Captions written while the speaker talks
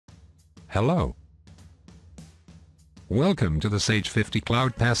Hello. Welcome to the Sage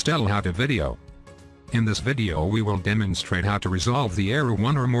 50cloud Pastel how-to video. In this video we will demonstrate how to resolve the error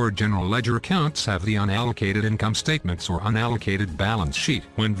one or more general ledger accounts have the unallocated income statements or unallocated balance sheet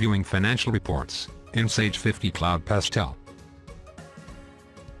when viewing financial reports in Sage 50cloud Pastel.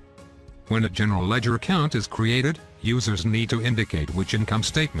 When a general ledger account is created, users need to indicate which income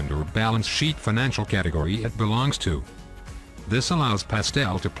statement or balance sheet financial category it belongs to. This allows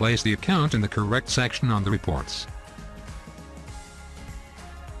Pastel to place the account in the correct section on the reports.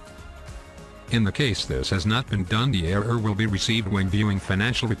 In the case this has not been done, the error will be received when viewing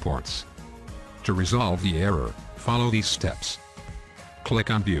financial reports. To resolve the error, follow these steps.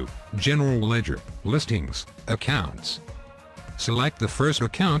 Click on View, General Ledger, Listings, Accounts. Select the first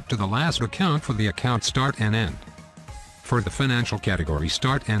account to the last account for the account start and end. For the financial category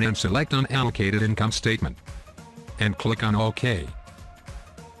start and end, select Unallocated Income Statement and click on OK.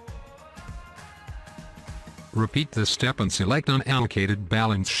 Repeat this step and select Unallocated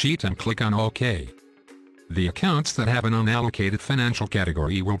Balance Sheet and click on OK. The accounts that have an unallocated financial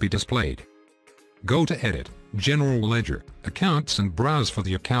category will be displayed. Go to Edit, General Ledger, Accounts and browse for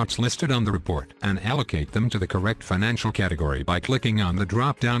the accounts listed on the report and allocate them to the correct financial category by clicking on the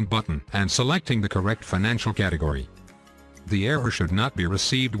drop-down button and selecting the correct financial category. The error should not be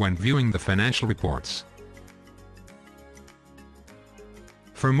received when viewing the financial reports.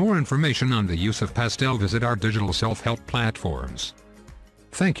 For more information on the use of Pastel, visit our digital self-help platforms.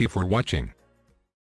 Thank you for watching.